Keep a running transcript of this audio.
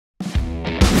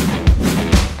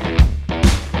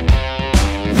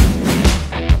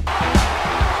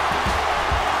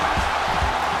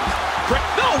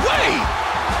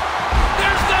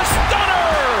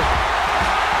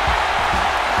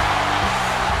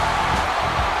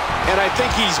and I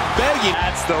think he's begging.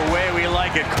 That's the way we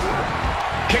like it.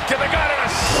 Kick to the gut and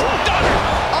a stunner.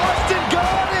 Austin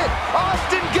got it!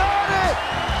 Austin got it!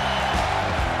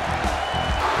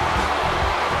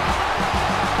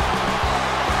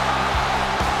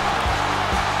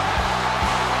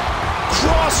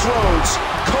 Crossroads.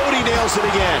 Cody nails it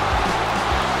again.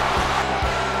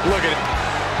 Look at it.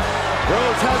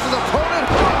 Rhodes has his opponent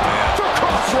for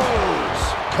Crossroads.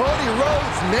 Cody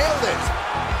Rhodes nailed it.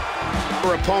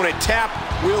 Her opponent tap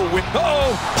will win.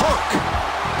 Uh-oh, Punk.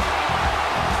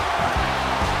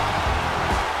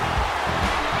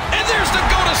 And there's the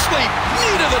go to sleep.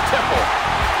 Knee to the temple.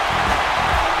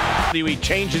 He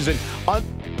changes and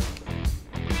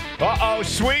uh-oh,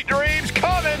 sweet dreams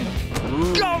coming.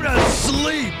 Go to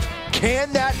sleep.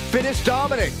 Can that finish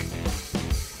Dominic?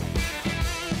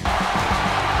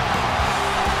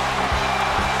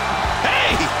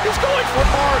 Hey, he's going for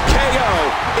RKO.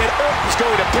 And Earth is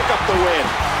going to pick up the win.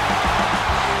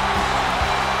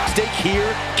 Stake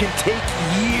here can take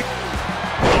years.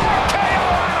 RKO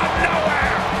out of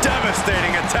nowhere.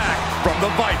 Devastating attack from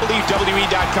the Viper.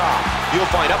 WWE.com.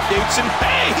 You'll find updates and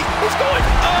hey, he's going.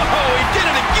 Oh, he did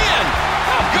it again.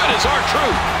 How good is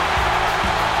R-Truth?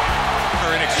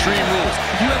 In Extreme Rules,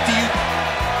 you have to use.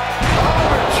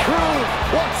 R-Truth,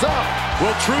 what's up?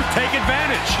 Will Truth take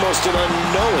advantage? Most an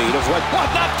unknowing of what.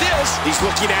 Not this. He's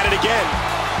looking at it again.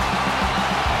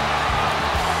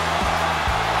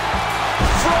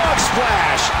 Frog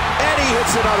splash. And he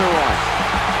hits another one.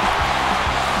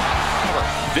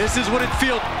 This is what it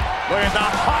feels. Look at the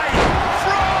height.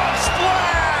 Frog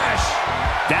splash.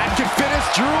 That can finish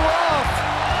Drew off.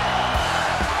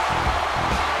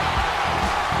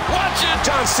 Watch it.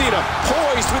 John Cena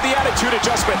poised with the attitude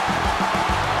adjustment.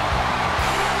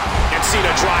 And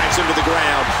Cena drives him to the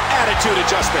ground. Attitude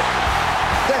adjustment.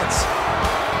 That's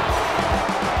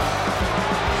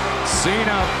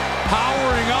Cena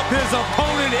powering up his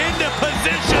opponent into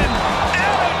position.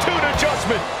 Attitude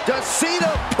adjustment. Does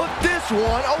Cena put this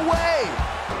one away?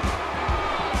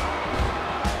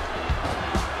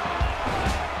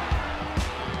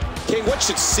 King, what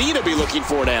should Cena be looking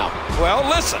for now? Well,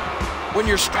 listen. When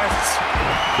you're stressed.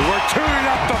 We're tuning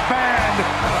up the band.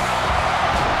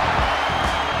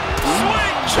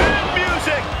 Swing chin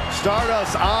music.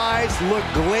 Stardust's eyes look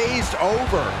glazed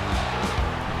over.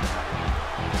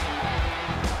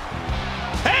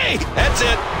 Hey, that's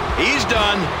it. He's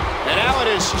done. And now it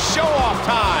is show-off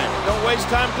time. Don't waste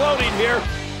time gloating here.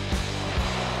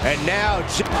 And now,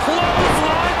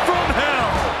 Clothesline from hell.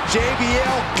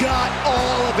 JBL got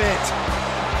all of it.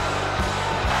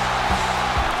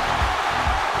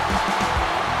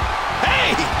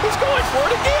 Hey, he's going for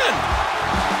it again.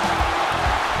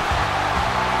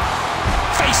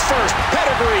 Face first,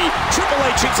 pedigree. Triple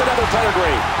H hits another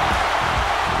pedigree.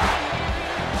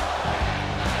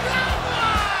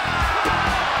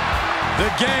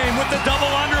 The game with the double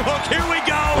underhook. Here we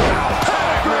go.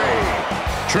 Pedigree.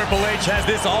 Triple H has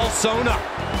this all sewn up.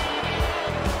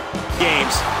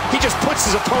 Games. He just puts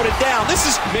his opponent down. This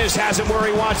is Miz has him where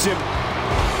he wants him.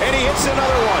 And he hits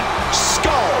another one.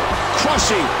 Skull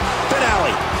crushing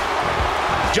finale.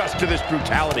 Just to this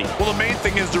brutality. Well, the main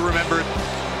thing is to remember.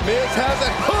 Miz has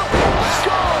a hook.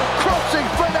 Skull crushing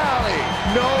finale.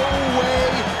 No way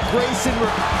Grayson.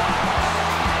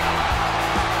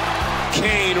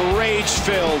 Kane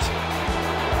rage-filled.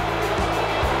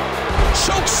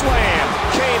 Choke slam.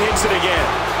 Kane hits it again.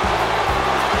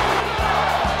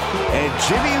 And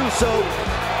Jimmy Uso.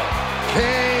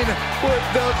 Kane with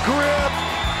the grip.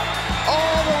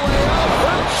 All the way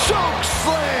up. Choke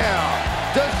slam.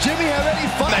 Does Jimmy have any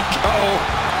fun? Let go.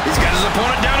 He's got his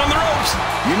opponent down on the ropes.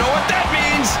 You know what that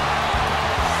means.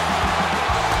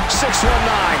 619.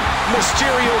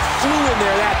 Mysterio flew in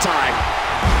there that time.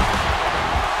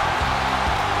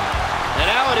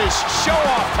 And now it is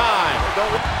show-off time.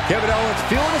 Kevin Owens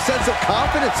feeling a sense of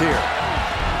confidence here.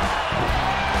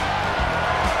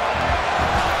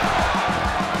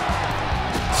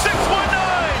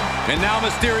 And now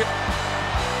Mysterio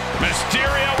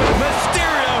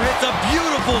hits a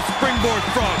beautiful springboard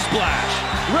frog splash.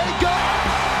 Ready, go!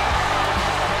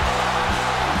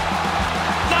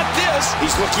 Not this.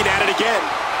 He's looking at it again.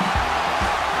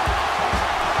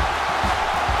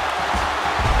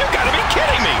 You've got to be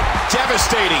kidding me.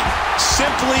 Devastating.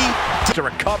 Simply To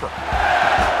recover. Wow.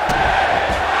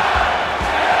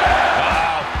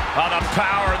 Oh, the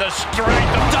power, the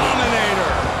strength, the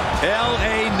Dominator.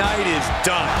 L.A. Knight is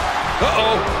done.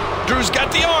 Uh-oh. Drew's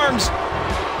got the arms.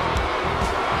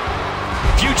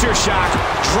 Future shock.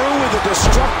 Drew with a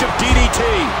destructive DDT.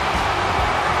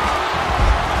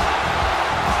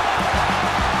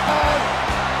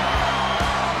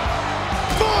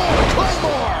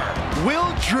 Claymore.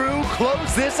 Drew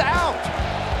close this out?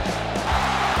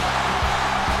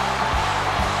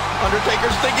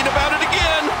 Undertaker's thinking about it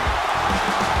again.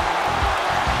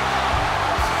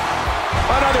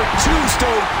 Another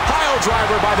tombstone pile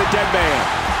driver by the dead man.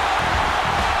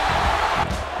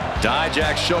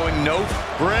 Dijak showing no.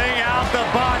 Bring out the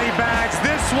body bags.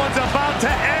 This one's about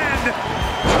to end.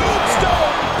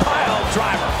 Tombstone pile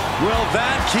driver. Will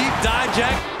that keep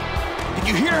Dijak? Did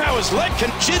you hear how his leg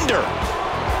can jinder?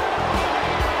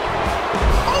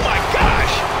 Oh my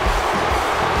gosh!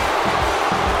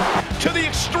 To the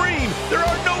extreme, there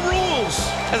are no rules.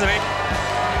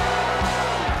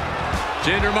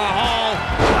 Jinder Mahal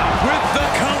with the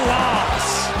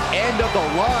Kaloss. End of the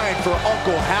line for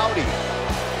Uncle Howdy.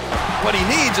 What he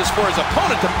needs is for his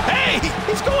opponent to... Hey,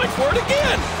 he's going for it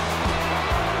again.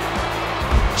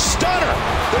 Stunner.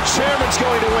 The chairman's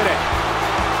going to win it.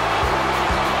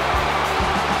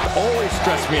 Always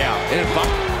stress me out. A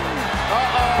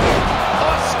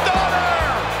stunner.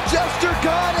 Jester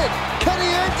got it. Can he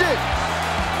end it?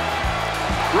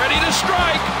 Ready to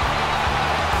strike.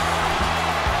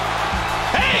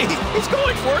 Hey, he's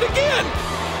going for it again.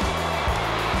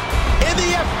 And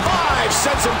the F5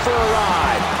 sends him for a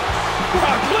ride.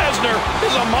 Brock Lesnar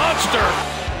is a monster.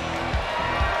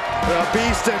 The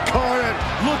Beast Incarnate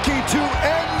looking to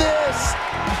end this.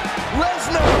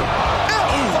 Lesnar,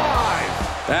 F5.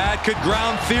 That could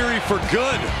ground theory for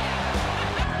good.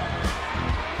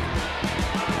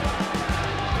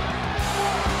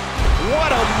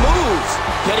 What a move.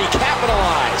 Can he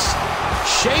capitalize?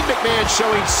 Shane McMahon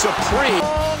showing supreme.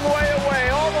 Long way away,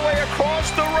 all the way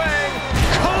across the ring.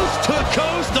 Coast to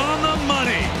coast on the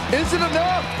money. Is it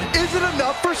enough? Is it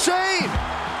enough for Shane?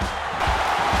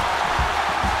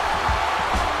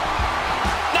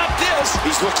 Not this.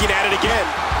 He's looking at it again.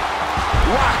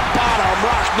 Rock bottom.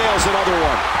 Rock nails another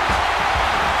one.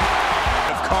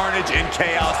 Of carnage and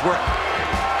chaos.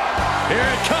 Here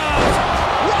it comes.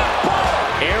 Rock bottom.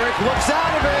 Eric looks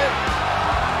out of it.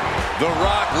 The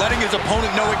Rock letting his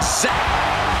opponent know exactly.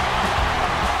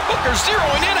 Booker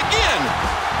zeroing in again.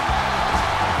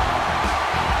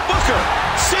 Booker,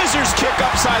 scissors kick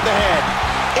upside the head.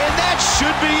 And that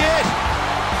should be it.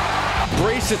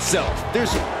 Brace itself.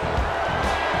 There's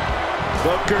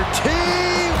Booker T.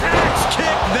 Axe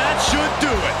kick, that should do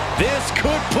it. This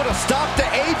could put a stop to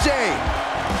AJ.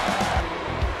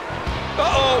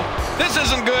 Uh-oh, this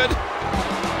isn't good.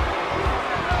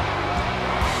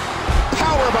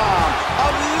 Powerbomb,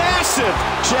 a massive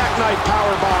jackknife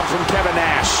powerbomb from Kevin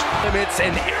Nash. Limits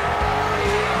and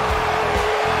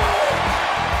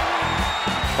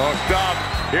Hooked up,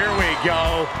 here we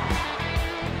go.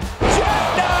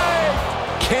 jackknife.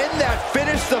 Can that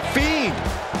finish the Fiend?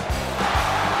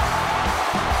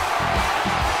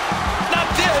 Not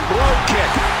dead. Low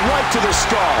kick, right to the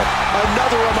skull.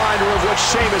 Another reminder of what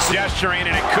Sheamus Gesturing,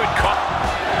 and it could cost.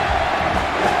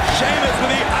 Sheamus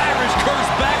with the Irish curse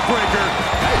backbreaker.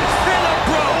 And a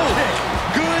bro kick.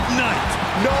 Good night.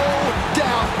 No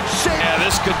doubt. Sheamus. Yeah,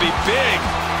 this could be big.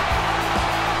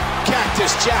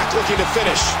 Cactus Jack looking to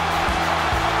finish.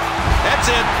 That's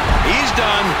it. He's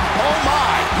done. Oh,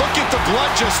 my. Look at the blood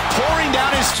just pouring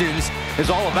down his shoes. Is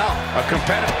all about A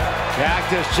competitor.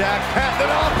 Cactus Jack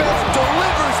patented offense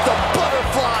delivers the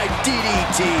butterfly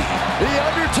DDT. The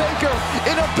Undertaker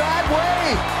in a bad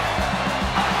way.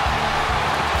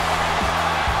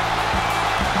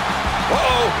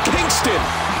 Uh-oh, Kingston.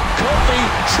 Kofi,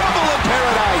 trouble in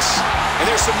paradise. And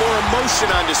there's some more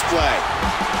emotion on display.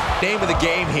 Name of the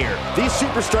game here. These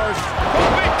superstars.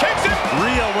 Kofi kicks it.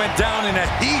 Rio went down in a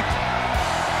heap.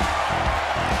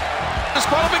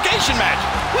 Disqualification match.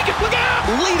 Look out.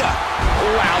 Lita.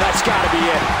 Wow, that's got to be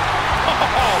it.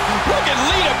 Oh, look at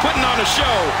Lita putting on a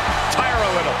show. Tire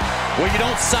a little. Well, you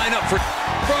don't sign up for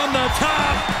from the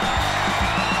top.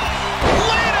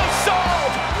 Lita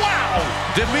solved. Wow.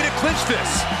 Did Lita clinch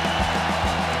this?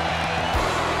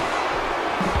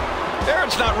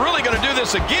 Barrett's not really going to do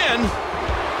this again.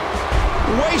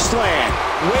 Wasteland.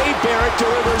 Wade Barrett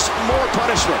delivers more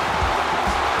punishment.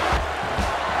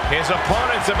 His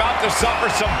opponent's about to suffer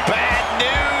some bad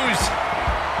news.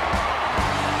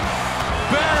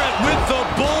 Barrett with the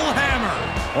bull hammer.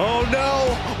 Oh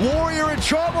no, Warrior in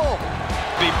trouble.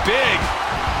 Be big.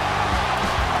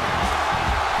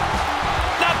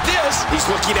 Not this. He's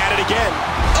looking at it again.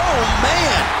 Oh,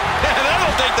 man.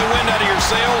 That'll take the wind out of your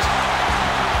sails.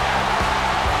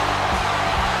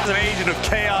 An agent of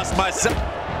chaos myself.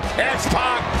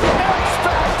 X-Pac.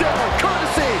 X-Factor,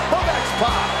 courtesy of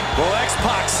X-Pac. Will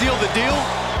X-Pac seal the deal?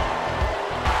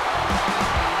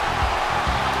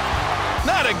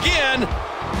 Not again.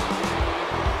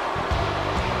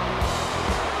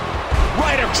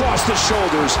 right across the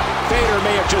shoulders. Vader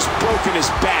may have just broken his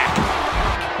back.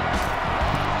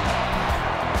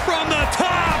 From the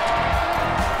top.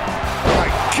 My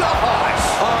gosh.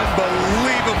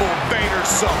 Unbelievable Vader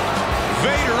song.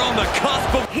 Vader on the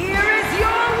cusp of... Here is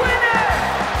your winner,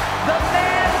 the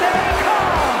man they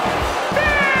call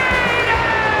Vader!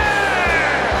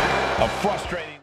 A frustrating...